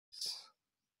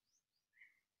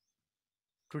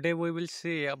Today we will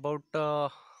see about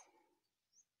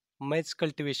maize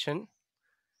cultivation,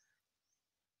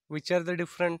 which are the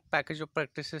different package of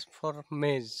practices for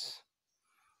maize.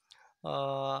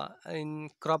 In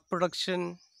crop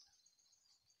production,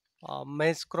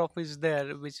 maize crop is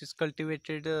there, which is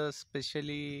cultivated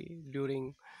especially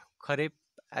during Kharif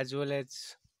as well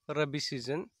as Rabi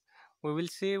season. We will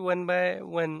see one by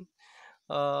one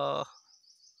uh,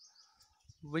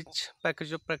 which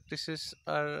package of practices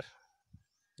are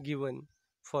given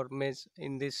for maize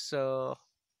in this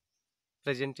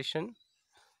presentation.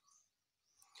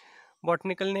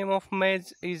 Botanical name of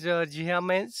maize is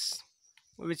maize,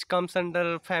 which comes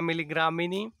under family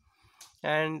Gramini,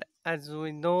 and as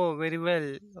we know very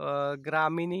well,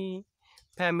 Gramini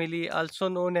family, also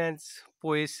known as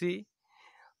Poaceae.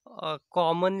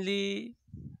 Commonly,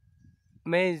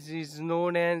 maize is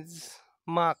known as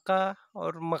maca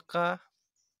or maca,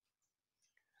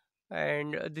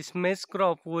 and this maize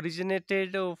crop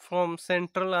originated from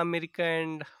Central America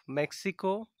and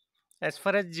Mexico. As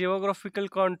far as geographical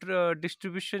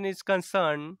distribution is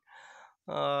concerned,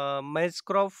 maize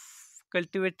crop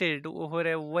cultivated over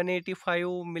a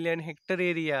 185 million hectare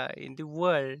area in the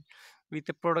world with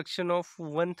a production of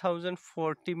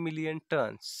 1040 million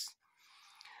tons.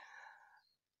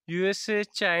 USA,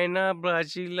 China,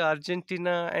 Brazil,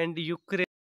 Argentina, and Ukraine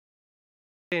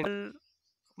are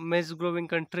maize growing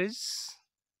countries.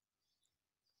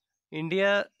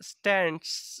 India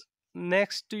stands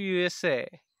next to USA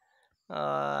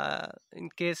in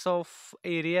case of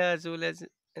area as well as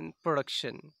in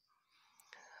production.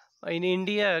 In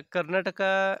India,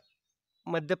 Karnataka,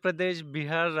 Madhya Pradesh,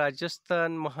 Bihar,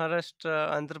 Rajasthan,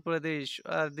 Maharashtra, Andhra Pradesh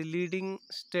are the leading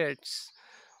states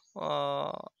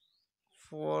uh,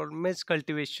 for maize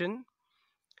cultivation.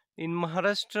 In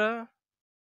Maharashtra,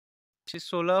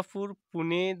 Solapur,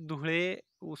 Pune, Dhule,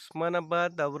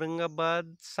 Usmanabad,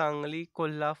 Aurangabad, Sangli,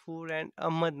 Kolhapur, and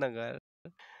Ahmednagar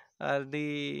are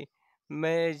the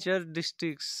major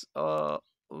districts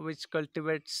which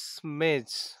cultivates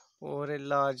maize over a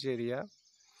large area.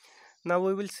 Now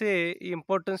we will say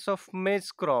importance of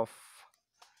maize crop.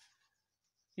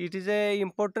 It is a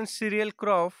important cereal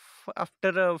crop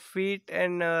after wheat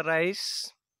and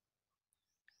rice,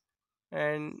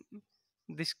 and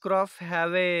this crop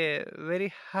have a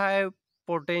very high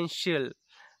potential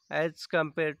as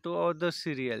compared to other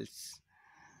cereals.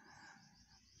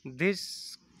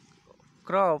 This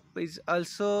crop is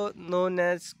also known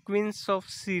as queens of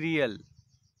cereal,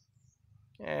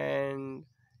 and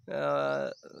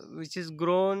uh, which is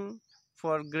grown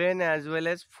for grain as well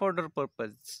as fodder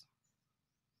purpose.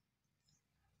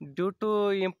 Due to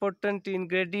important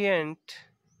ingredient,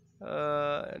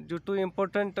 due to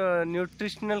important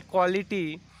nutritional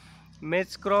quality,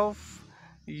 maize crop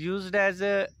used as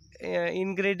a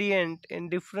ingredient in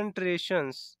different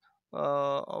rations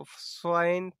of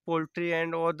swine, poultry,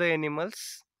 and other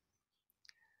animals.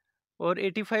 Or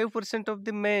 85% of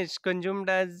the maize consumed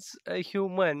as a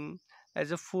human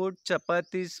as a food,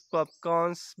 chapatis,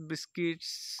 popcorns,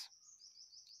 biscuits.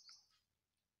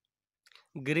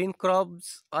 Green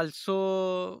crops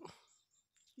also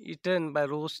eaten by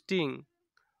roasting,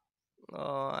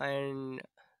 and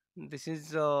this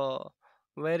is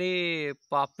very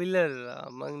popular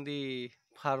among the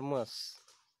farmers.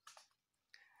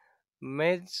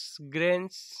 Maize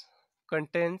grains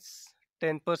contains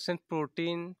 10%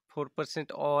 protein,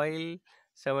 4% oil,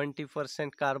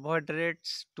 70%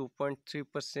 carbohydrates,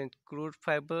 2.3% crude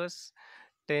fibers,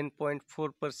 10.4%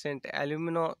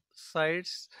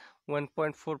 aluminosides,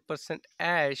 1.4%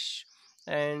 ash,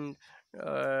 and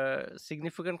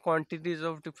significant quantities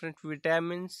of different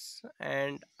vitamins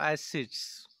and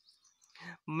acids.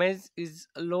 Maize is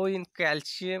low in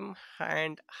calcium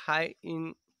and high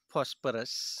in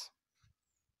phosphorus.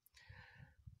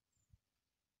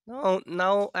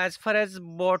 Now, as far as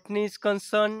botany is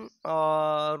concerned,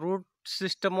 root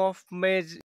system of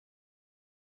maize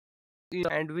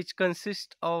and which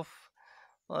consists of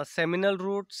seminal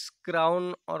roots,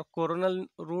 crown or coronal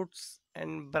roots,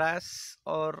 and brass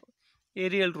or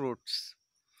aerial roots.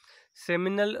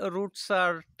 Seminal roots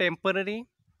are temporary,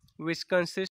 which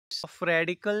consist of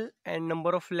radical and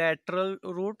number of lateral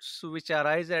roots which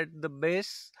arise at the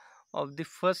base of the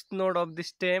first node of the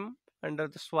stem under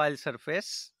the soil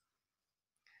surface.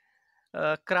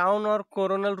 Crown or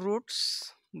coronal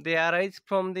roots, they arise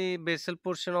from the basal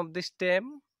portion of the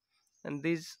stem, and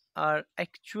these are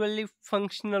actually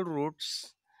functional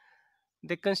roots.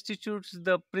 They constitute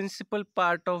the principal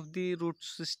part of the root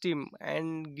system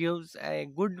and gives a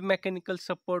good mechanical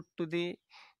support to the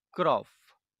crop.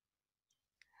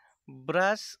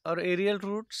 Brass or aerial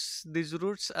roots, these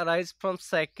roots arise from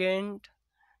second,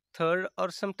 third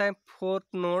or sometimes fourth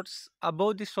nodes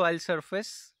above the soil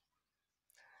surface.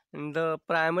 And the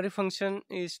primary function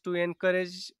is to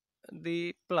encourage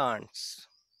the plants.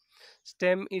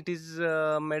 Stem, it is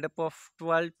made up of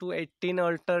 12 to 18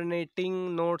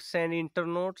 alternating nodes and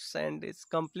internodes, and is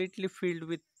completely filled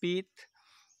with pith.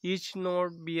 Each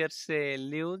node bears a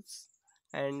leaves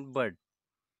and bud.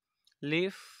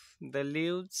 Leaf, the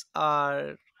leaves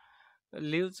are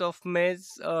leaves of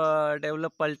maize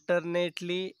develop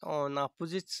alternately on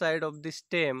opposite side of the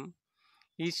stem.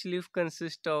 Each leaf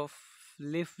consists of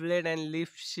leaf blade and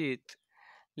leaf sheath.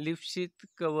 Leaf sheath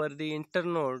cover the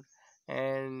internode,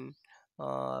 and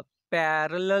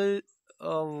parallel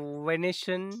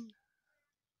venation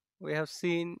we have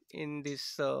seen in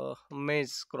this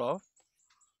maize crop.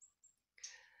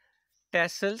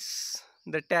 Tassels.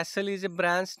 The tassel is a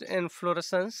branched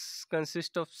inflorescence,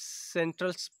 consists of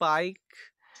central spike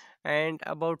and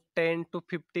about 10 to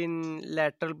 15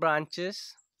 lateral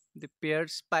branches. The paired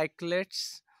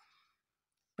spikelets,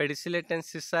 pedicellate and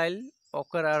sessile,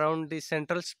 occur around the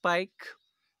central spike.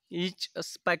 Each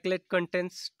spikelet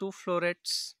contains two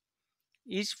florets.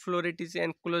 Each floret is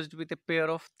enclosed with a pair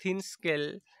of thin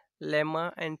scale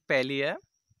lemma and pallia.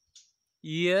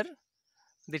 Ear.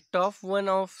 The top one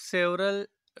of several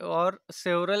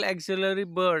auxiliary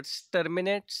buds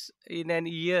terminates in an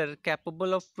ear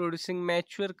capable of producing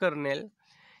mature kernel.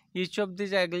 Each of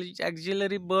these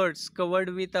auxiliary buds covered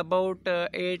with about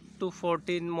 8 to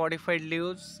 14 modified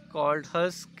leaves called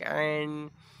husk and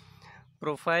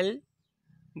profile.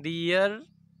 The ear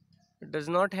does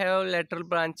not have lateral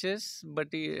branches, but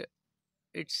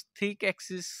its thick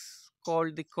axis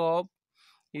called the cob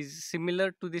is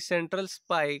similar to the central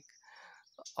spike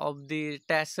of the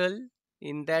tassel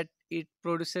in that it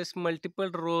produces multiple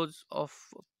rows of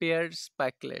paired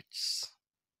spikelets.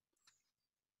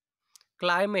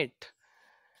 Climate.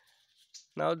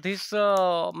 Now this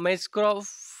maize crop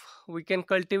we can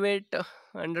cultivate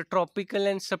under tropical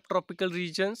and subtropical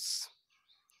regions.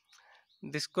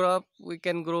 This crop we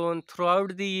can grow on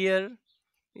throughout the year.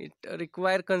 It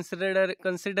requires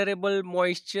considerable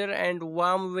moisture and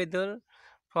warm weather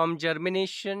from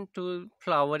germination to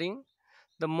flowering.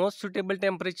 The most suitable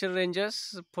temperature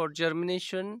ranges for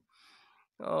germination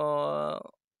uh,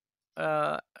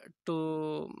 uh,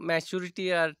 to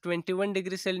maturity are 21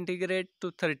 degrees centigrade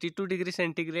to 32 degrees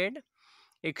centigrade.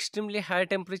 Extremely high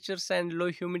temperatures and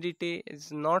low humidity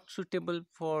is not suitable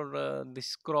for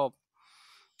this crop.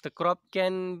 The crop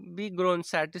can be grown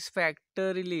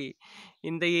satisfactorily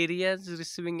in the areas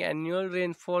receiving annual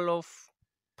rainfall of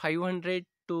 500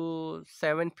 to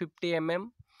 750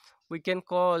 mm. We can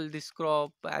call this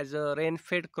crop as a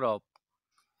rain-fed crop.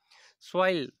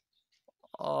 Soil,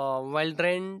 well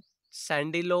drained,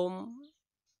 sandy loam,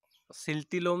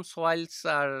 silty loam soils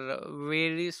are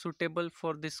very suitable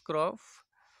for this crop.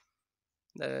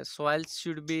 The soils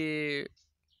should be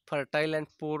fertile and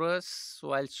porous.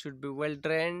 Soils should be well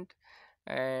drained,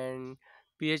 and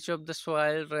pH of the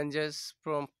soil ranges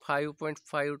from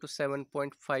 5.5 to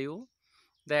 7.5.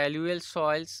 The alluvial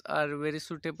soils are very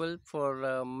suitable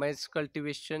for maize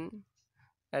cultivation.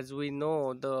 As we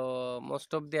know, the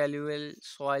most of the alluvial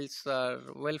soils are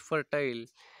well fertile,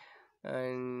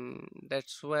 and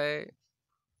that's why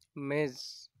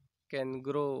maize can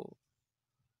grow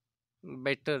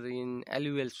better in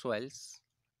alluvial soils.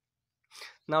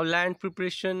 Now land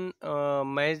preparation,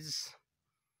 maize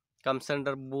comes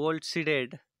under bold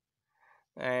seeded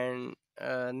and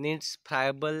needs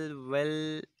friable,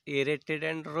 well aerated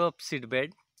and rough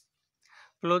seedbed.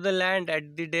 Plow the land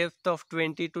at the depth of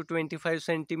 20 to 25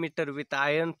 centimeter with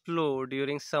iron plow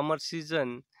during summer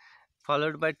season,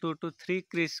 followed by 2 to 3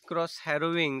 crisscross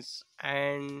harrowings,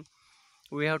 and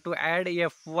we have to add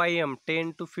FYM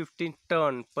 10 to 15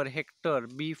 ton per hectare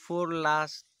before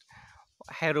last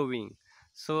harrowing.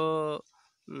 So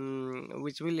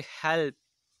which will help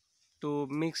to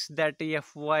mix that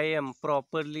FYM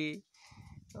properly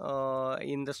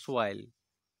in the soil.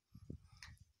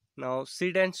 Now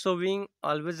seed and sowing,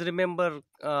 always remember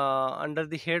under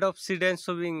the head of seed and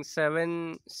sowing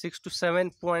 6 to 7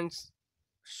 points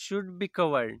should be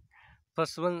covered.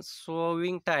 First one,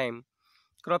 sowing time.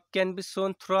 Crop can be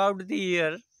sown throughout the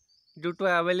year due to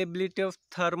availability of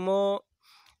thermo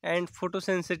and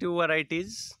photosensitive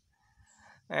varieties,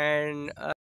 and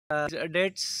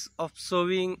dates of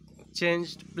sowing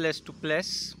changed place to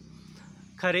place.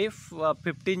 Kharif,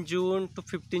 15 June to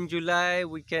 15 July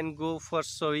we can go for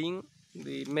sowing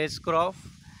the maize crop.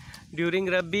 During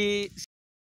Rabi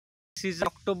season,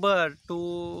 October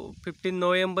to 15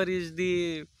 November is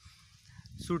the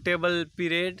suitable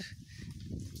period.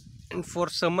 And for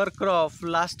summer crop,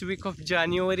 last week of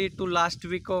January to last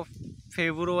week of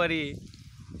February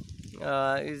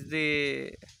is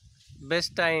the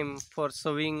best time for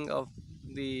sowing of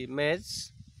the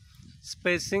maize.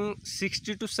 Spacing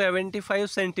 60 to 75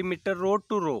 centimeter row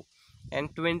to row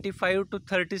and 25 to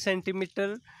 30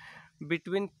 centimeter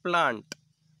between plant.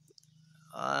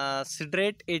 Seed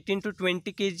rate 18 to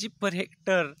 20 kg per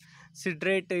hectare. Seed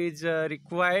rate is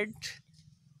required,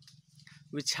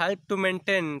 which help to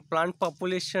maintain plant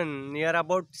population near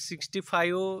about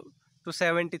 65 to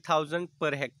 70,000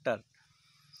 per hectare.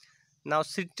 Now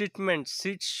seed treatment.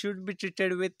 Seeds should be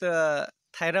treated with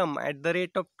Thyram at the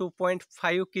rate of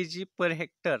 2.5 kg per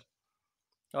hectare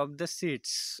of the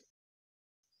seeds.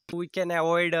 We can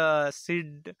avoid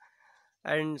seed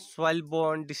and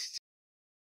soil-borne diseases.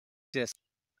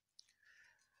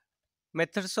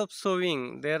 Methods of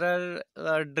sowing. There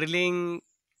are drilling,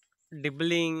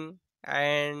 dibbling,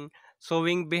 and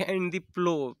sowing behind the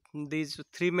plow. These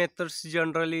three methods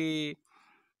generally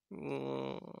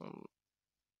um,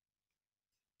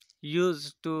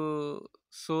 used to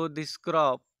sow this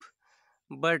crop,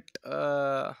 but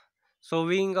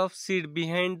sowing of seed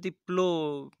behind the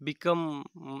plow become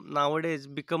nowadays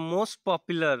become most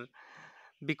popular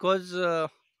because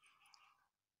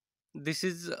this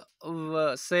is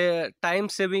say time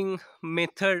saving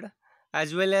method,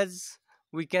 as well as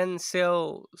we can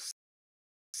save.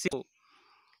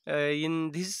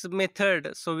 In this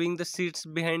method, sowing the seeds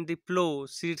behind the plow,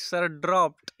 seeds are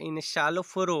dropped in a shallow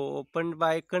furrow opened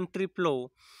by a country plow,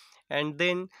 and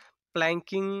then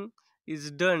planking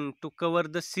is done to cover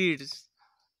the seeds.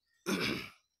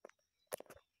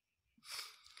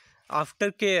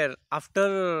 After care,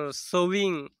 after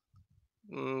sowing,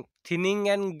 thinning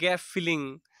and gap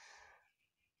filling,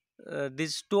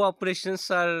 these two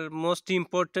operations are most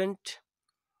important.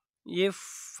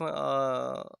 If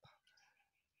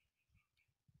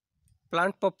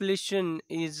plant population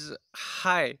is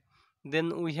high,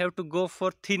 then we have to go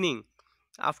for thinning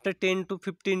after 10 to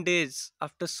 15 days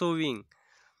after sowing.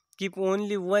 Keep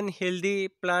only one healthy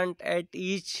plant at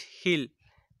each hill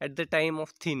at the time of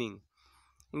thinning.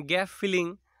 Gap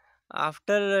filling,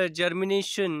 after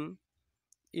germination,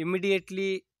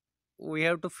 immediately we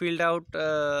have to fill out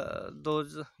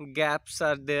those gaps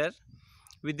are there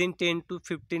within 10 to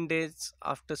 15 days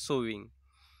after sowing.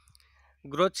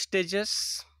 Growth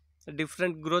stages,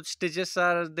 different growth stages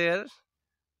are there.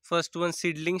 First one,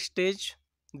 seedling stage.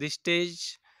 This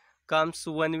stage comes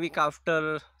 1 week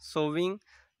after sowing.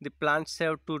 The plants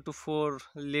have 2 to 4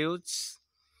 leaves.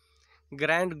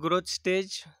 Grand growth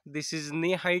stage, this is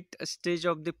knee height stage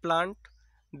of the plant.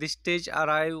 This stage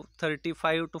arrive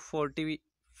 35 to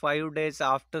 45 days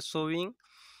after sowing.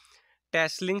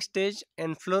 Tasseling stage,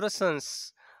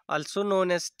 inflorescence, also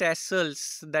known as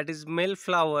tassels, that is male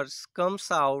flowers, comes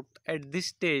out at this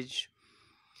stage.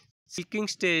 Silking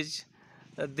stage,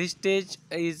 this stage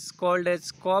is called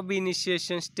as cob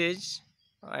initiation stage,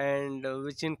 and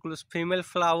which includes female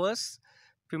flowers.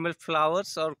 Female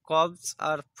flowers or cobs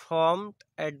are formed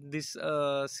at this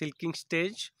silking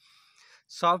stage.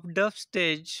 Soft duff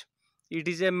stage, it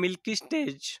is a milky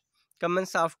stage,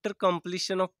 commences after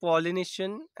completion of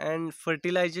pollination and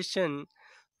fertilization.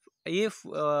 If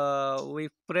we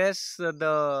press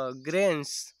the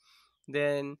grains,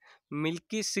 then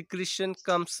milky secretion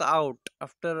comes out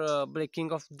after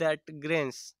breaking of that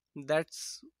grains.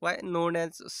 That's why known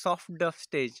as soft duff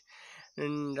stage.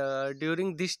 And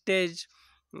during this stage,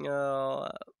 uh,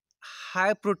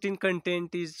 high protein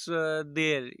content is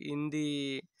there in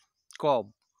the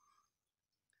cob.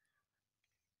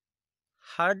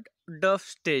 Hard duff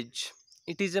stage,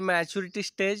 it is a maturity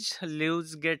stage.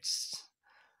 Leaves gets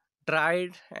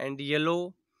dried and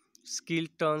yellow, skill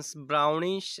turns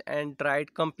brownish and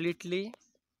dried completely.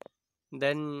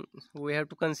 Then we have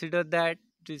to consider that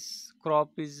this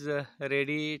crop is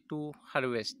ready to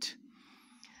harvest.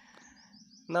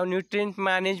 Now nutrient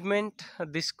management.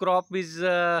 This crop gives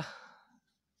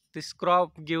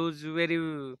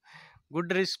very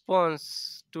good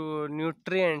response to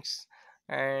nutrients,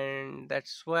 and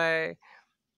that's why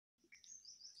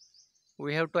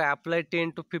we have to apply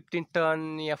 10 to 15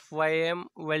 ton FYM,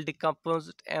 well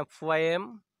decomposed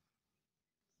FYM,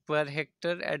 per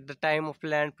hectare at the time of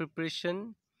land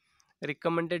preparation.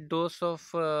 Recommended dose of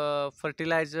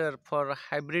fertilizer for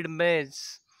hybrid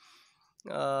maize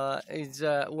is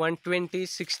 120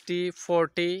 60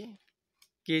 40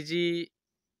 kg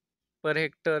per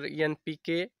hectare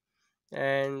NPK,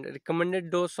 and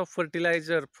recommended dose of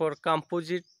fertilizer for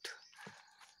composite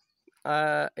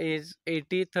is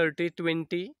 80 30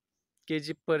 20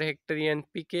 kg per hectare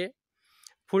NPK.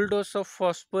 Full dose of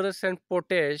phosphorus and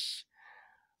potash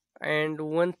and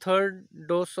 1/3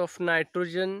 dose of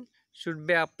nitrogen should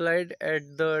be applied at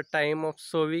the time of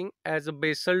sowing as a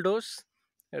basal dose,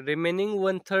 remaining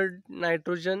one-third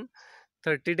nitrogen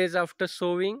 30 days after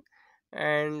sowing,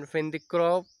 and when the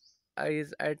crop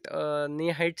is at a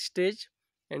knee height stage,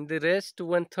 and the rest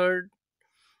one-third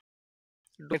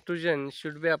nitrogen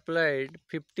should be applied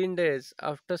 15 days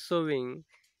after sowing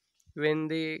when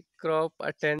the crop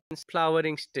attains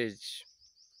flowering stage.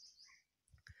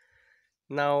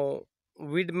 Now,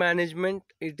 weed management,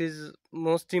 it is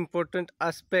most important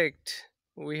aspect.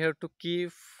 We have to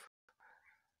keep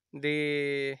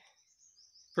the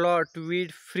plot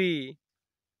weed free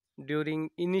during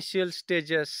initial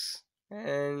stages,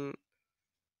 and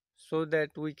so that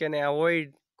we can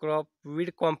avoid crop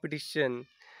weed competition.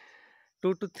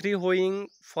 2 to 3 hoeing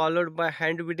followed by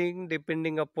hand weeding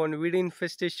depending upon weed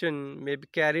infestation may be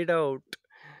carried out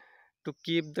to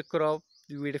keep the crop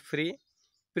weed free.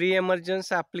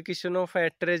 Pre-emergence application of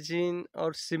atrazine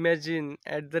or simazine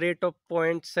at the rate of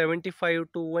 0.75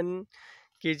 to 1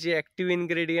 kg active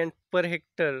ingredient per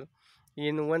hectare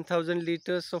in 1000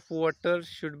 liters of water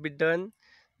should be done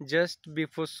just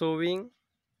before sowing.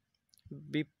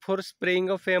 Before spraying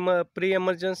of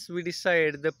pre-emergence, we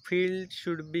decide the field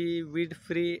should be weed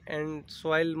free and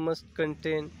soil must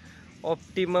contain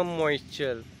optimum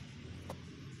moisture.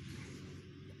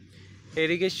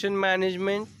 Irrigation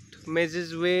management. Maize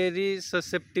is very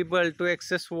susceptible to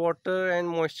excess water and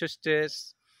moisture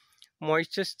stress.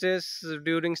 Moisture stress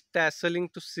during tasseling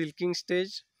to silking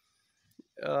stage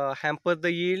hamper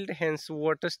the yield, hence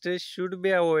water stress should be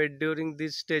avoided during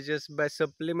these stages by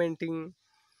supplementing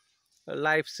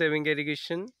life-saving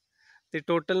irrigation. The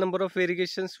total number of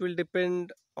irrigations will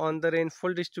depend on the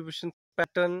rainfall distribution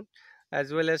pattern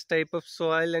as well as type of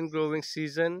soil and growing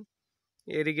season.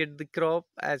 Irrigate the crop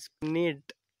as need.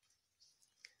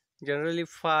 Generally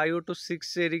 5 to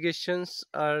 6 irrigations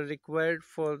are required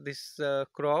for this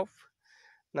crop.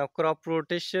 Now crop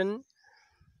rotation,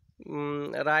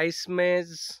 rice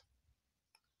maize,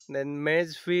 then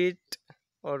maize wheat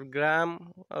or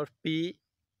gram or pea,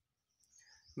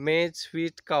 maize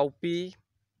wheat cowpea,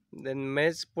 then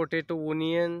maize potato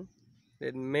onion,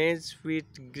 then maize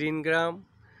wheat green gram,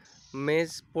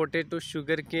 maize potato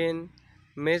sugarcane,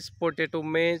 maize potato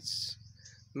maize,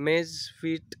 maize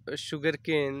wheat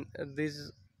sugarcane.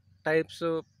 These types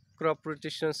of crop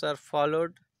rotations are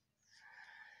followed.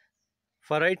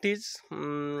 Varieties,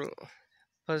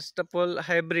 first of all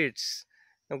hybrids.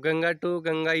 Now, Ganga 2,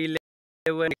 Ganga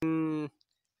 11,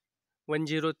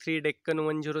 103, Deccan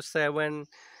 107,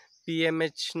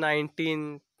 PMH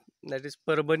 19, that is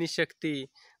Parbani Shakti,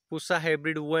 Pusa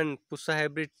Hybrid 1, Pusa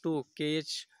Hybrid 2,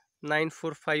 KH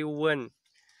 9451.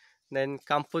 Then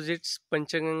composites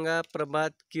Panchaganga,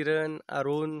 Prabhat, Kiran,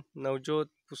 Arun, Navjot,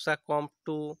 Pusa Comp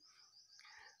 2.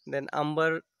 Then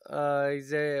Amber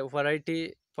is a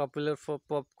variety popular for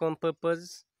popcorn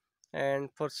purpose, and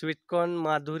for sweet corn,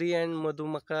 Madhuri and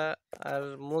Madhumaka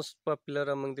are most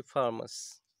popular among the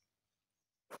farmers.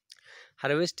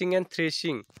 Harvesting and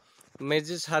threshing. Maize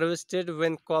is harvested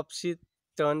when copseed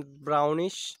turn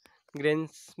brownish,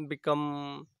 grains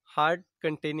become hard,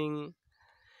 containing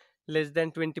less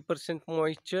than 20%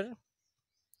 moisture.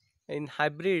 In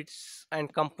hybrids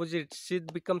and composites,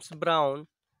 seed becomes brown,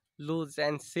 loose,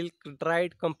 and silk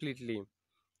dried completely.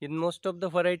 In most of the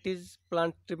varieties,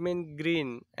 plants remain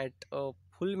green at a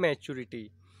full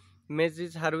maturity. Maize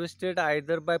is harvested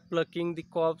either by plucking the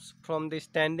cobs from the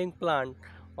standing plant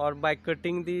or by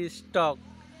cutting the stalk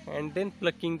and then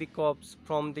plucking the cobs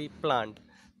from the plant.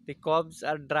 The cobs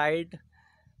are dried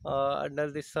under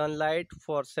the sunlight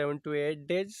for 7 to 8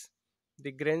 days.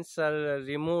 The grains are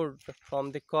removed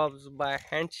from the cobs by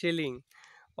hand shelling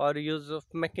or use of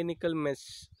mechanical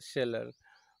maize sheller.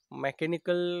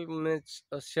 Mechanical maize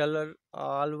sheller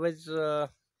always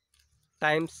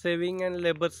time saving and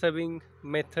labor saving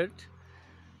method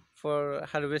for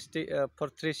harvesting for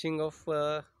threshing of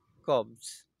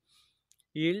cobs.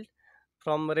 Yield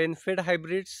from rain-fed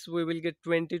hybrids we will get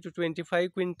 20 to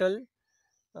 25 quintal,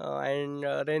 and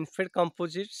rain-fed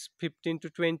composites 15 to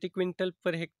 20 quintal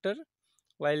per hectare,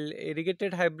 while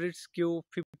irrigated hybrids give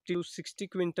 50 to 60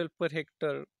 quintal per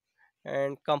hectare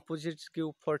and composites give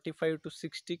 45 to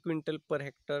 60 quintal per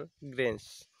hectare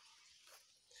grains.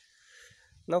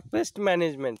 Now pest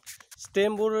management.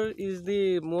 Stem borer is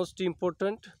the most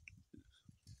important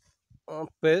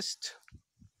pest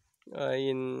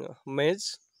in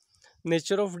maize.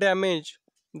 Nature of damage.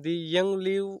 The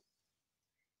young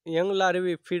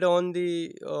larvae feed on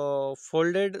the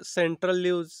folded central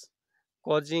leaves,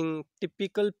 causing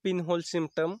typical pinhole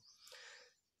symptom.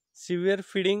 Severe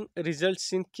feeding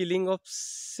results in killing of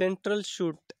central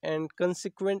shoot and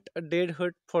consequent dead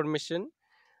hurt formation.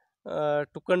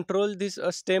 To control this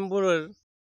stem borer,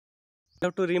 we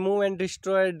have to remove and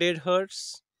destroy dead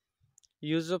herds,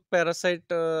 use of parasite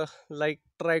like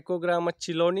Trichogramma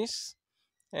chilonis,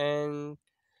 and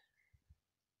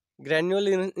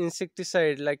granule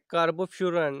insecticide like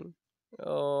carbofuran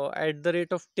at the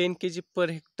rate of 10 kg per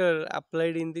hectare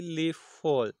applied in the leaf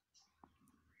hole.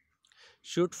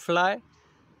 Shoot fly,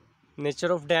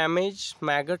 nature of damage,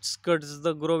 maggots cuts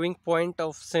the growing point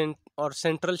of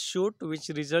central shoot, which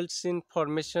results in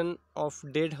formation of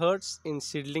dead herds in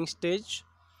seedling stage.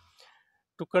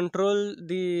 To control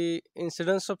the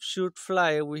incidence of shoot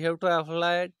fly, we have to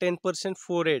apply 10%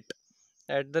 forate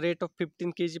at the rate of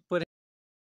 15 kg per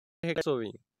hectare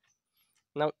sowing.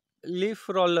 Now, leaf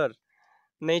roller,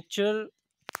 nature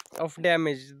of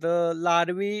damage. The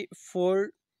larvae fold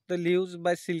the leaves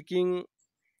by silking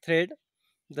thread.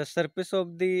 The surface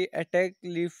of the attacked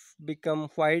leaf become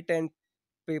white and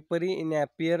papery in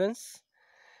appearance.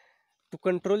 To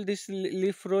control this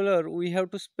leaf roller, we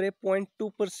have to spray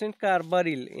 0.2%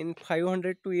 carbaryl in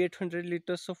 500 to 800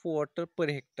 liters of water per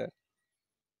hectare.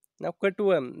 Now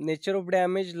cutworm, nature of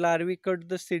damage, larvae cut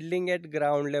the seedling at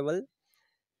ground level.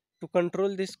 To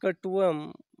control this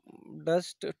cutworm,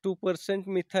 dust 2%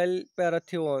 methyl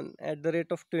parathion at the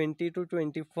rate of 20 to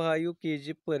 25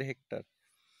 kg per hectare.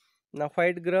 Now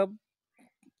white grub,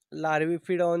 larvae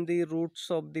feed on the roots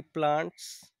of the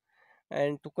plants,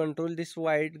 and to control this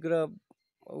white grub,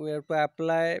 we have to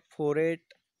apply forate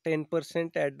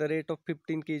 10% at the rate of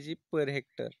 15 kg per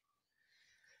hectare.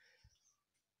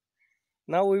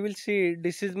 Now we will see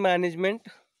disease management,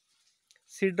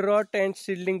 seed rot and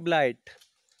seedling blight.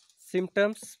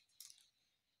 Symptoms: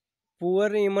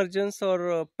 poor emergence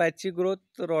or patchy growth,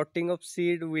 rotting of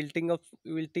seed, wilting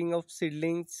of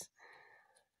seedlings.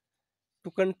 To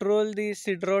control the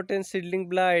seed rot and seedling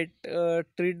blight,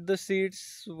 treat the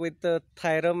seeds with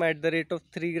thiram at the rate of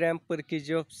 3 gram per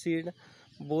kg of seed.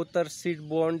 Both are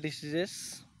seed-borne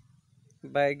diseases.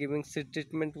 By giving seed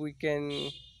treatment, we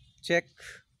can check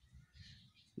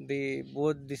the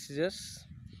both diseases.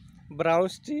 Brown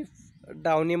strip,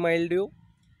 downy mildew,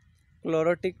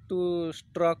 chlorotic to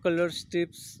straw color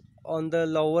strips on the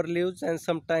lower leaves and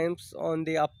sometimes on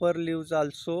the upper leaves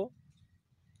also.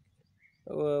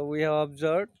 We have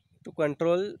observed. To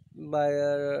control by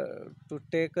to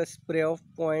take a spray of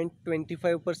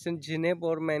 0.25% zineb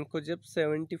or mancozeb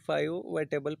 75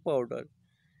 wettable powder.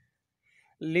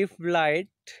 Leaf blight.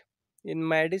 In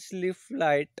Maddie's leaf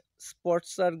blight,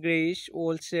 spots are grayish,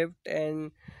 oval-shaped,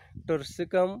 and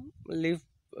Dorsicum leaf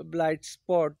blight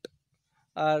spot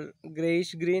are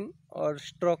grayish-green or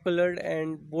straw-colored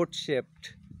and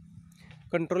boat-shaped.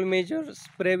 Control measure: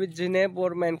 spray with zineb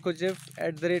or mancozeb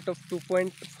at the rate of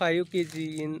 2.5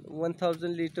 kg in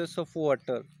 1000 liters of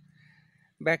water.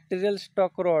 Bacterial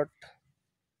stalk rot.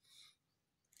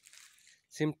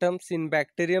 Symptoms: in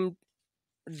bacterium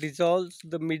dissolves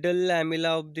the middle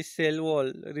lamella of the cell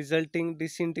wall, resulting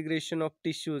disintegration of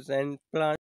tissues and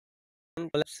plant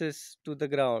collapses to the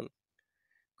ground.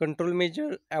 Control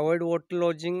measure: avoid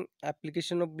waterlogging,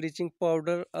 application of bleaching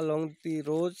powder along the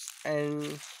rows and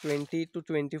 20 to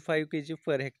 25 kg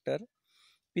per hectare.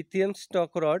 Pythium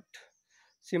stalk rot.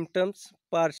 Symptoms: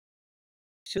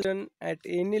 partial at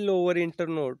any lower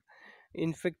internode.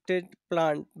 Infected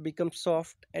plant becomes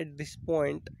soft at this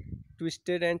point,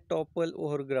 twisted and topple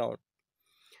over ground.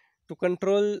 To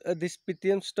control this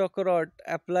Pythium stalk rot,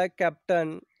 apply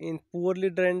Captan in poorly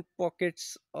drained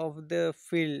pockets of the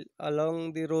field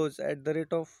along the rows at the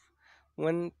rate of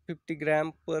 150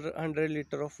 gram per 100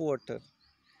 liter of water.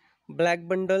 Black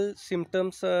bundle.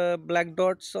 Symptoms: black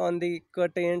dots on the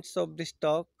cut ends of the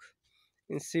stalk.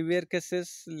 In severe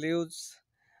cases, leaves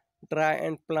dry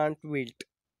and plant wilt.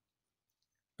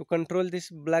 To control this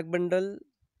black bundle,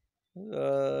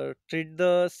 treat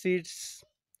the seeds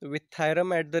with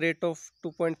thiram at the rate of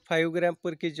 2.5 gram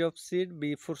per kg of seed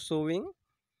before sowing.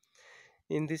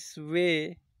 In this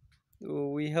way,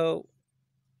 we have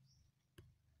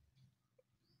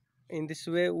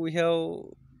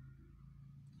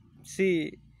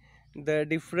see the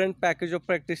different package of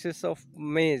practices of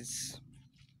maize.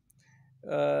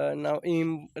 Now,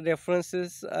 in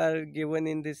references are given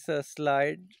in this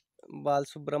slide. Bal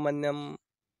Subramanyam,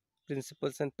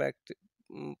 principles and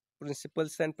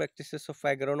principles and practices of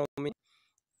agronomy,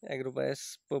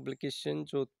 Agrobias publication,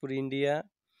 Jodhpur, India.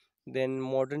 Then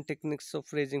modern techniques of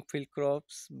raising field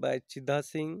crops by Chidha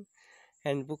Singh,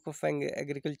 Handbook of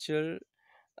Agriculture,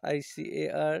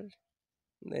 ICAR.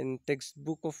 Then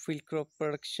textbook of field crop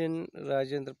production,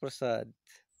 Rajendra Prasad.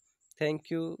 Thank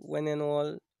you one and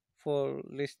all for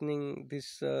listening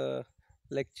this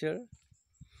lecture.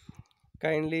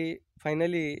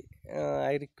 Finally,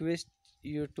 I request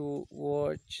you to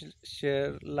watch,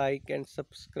 share, like, and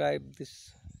subscribe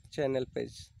this channel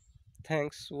page.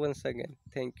 Thanks once again.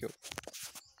 Thank you.